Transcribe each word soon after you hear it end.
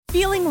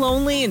Feeling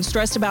lonely and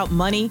stressed about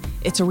money?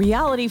 It's a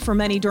reality for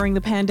many during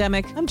the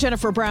pandemic. I'm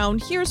Jennifer Brown.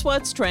 Here's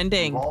what's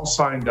trending. We've all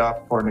signed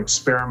up for an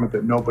experiment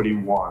that nobody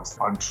wants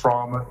on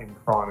trauma and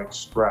chronic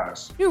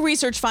stress. New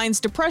research finds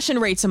depression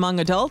rates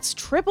among adults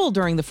tripled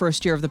during the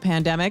first year of the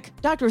pandemic.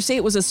 Doctors say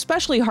it was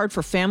especially hard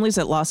for families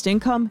that lost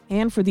income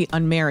and for the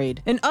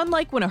unmarried. And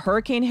unlike when a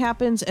hurricane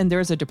happens and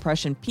there's a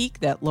depression peak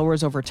that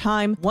lowers over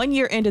time, 1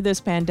 year into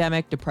this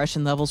pandemic,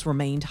 depression levels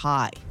remained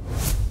high.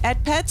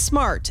 At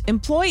PetSmart,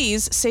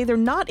 employees say they're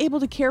not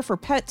able to care for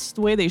pets the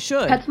way they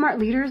should. PetSmart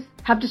leaders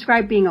have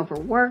described being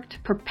overworked,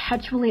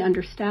 perpetually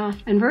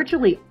understaffed, and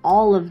virtually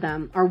all of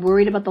them are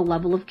worried about the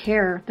level of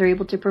care they're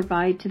able to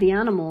provide to the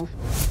animals.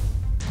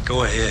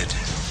 Go ahead.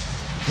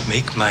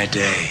 Make my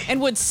day. And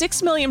would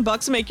 $6 million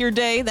make your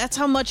day? That's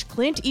how much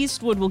Cilnt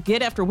Eastwood will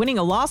get after winning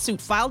a lawsuit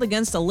filed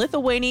against a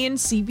Lithuanian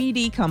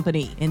CBD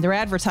company. In their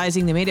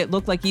advertising, they made it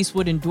look like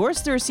Eastwood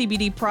endorsed their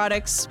CBD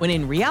products, when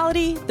in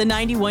reality, the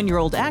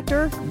 91-year-old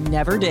actor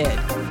never did.